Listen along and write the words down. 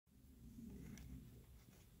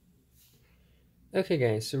Okay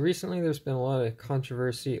guys, so recently there's been a lot of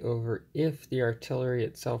controversy over if the artillery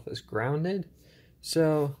itself is grounded.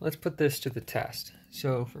 So let's put this to the test.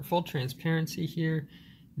 So for full transparency here,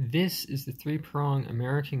 this is the 3-prong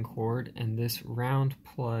American cord and this round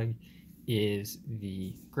plug is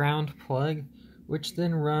the ground plug, which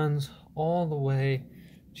then runs all the way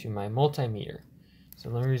to my multimeter. So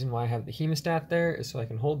the only reason why I have the hemostat there is so I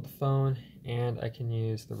can hold the phone and I can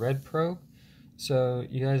use the red probe. So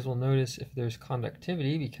you guys will notice if there's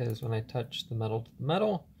conductivity, because when I touch the metal to the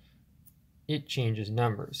metal, it changes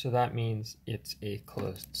numbers. So that means it's a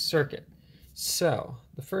closed circuit. So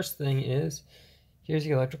the first thing is, here's the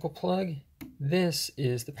electrical plug. This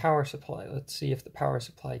is the power supply. Let's see if the power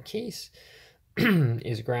supply case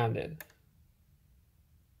is grounded.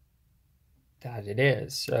 That it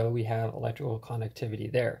is. So we have electrical conductivity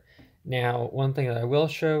there. Now, one thing that I will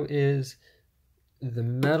show is the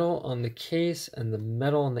metal on the case and the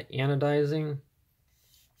metal on the anodizing,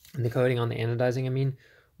 and the coating on the anodizing, I mean,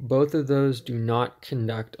 both of those do not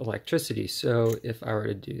conduct electricity. So if I were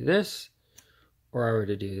to do this, or I were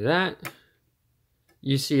to do that,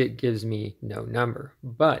 you see it gives me no number.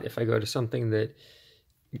 But if I go to something that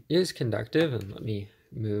is conductive, and let me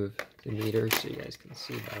move the meter so you guys can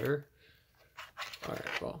see better. All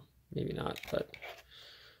right, well, maybe not, but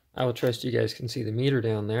I will trust you guys can see the meter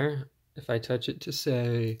down there. If I touch it to,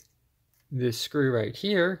 say, this screw right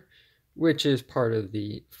here, which is part of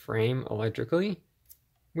the frame electrically,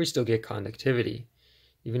 we still get conductivity.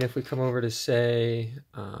 Even if we come over to, say,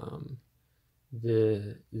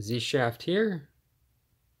 the Z-shaft here,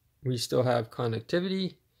 we still have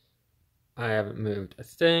conductivity. I haven't moved a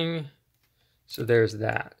thing, so there's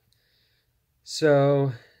that.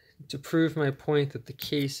 So to prove my point that the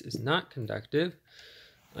case is not conductive,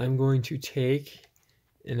 I'm going to take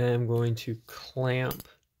and I'm going to clamp,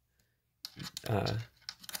 I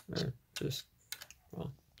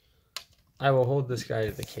will hold this guy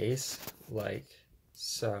to the case like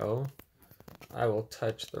so. I will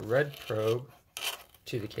touch the red probe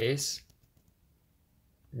to the case.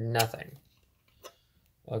 Nothing.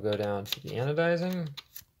 I'll go down to the anodizing.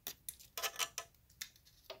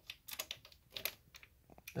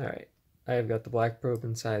 Alright, I've got the black probe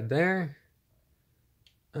inside there.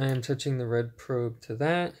 I am touching the red probe to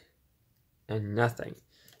that, and nothing.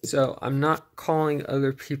 So I'm not calling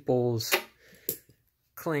other people's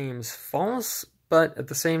claims false, but at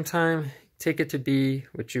the same time, take it to be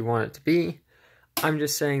what you want it to be. I'm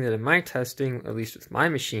just saying that in my testing, at least with my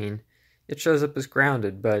machine, it shows up as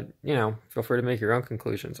grounded, but, you know, feel free to make your own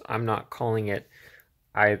conclusions. I'm not calling it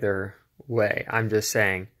either way. I'm just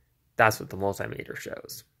saying that's what the multimeter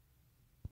shows.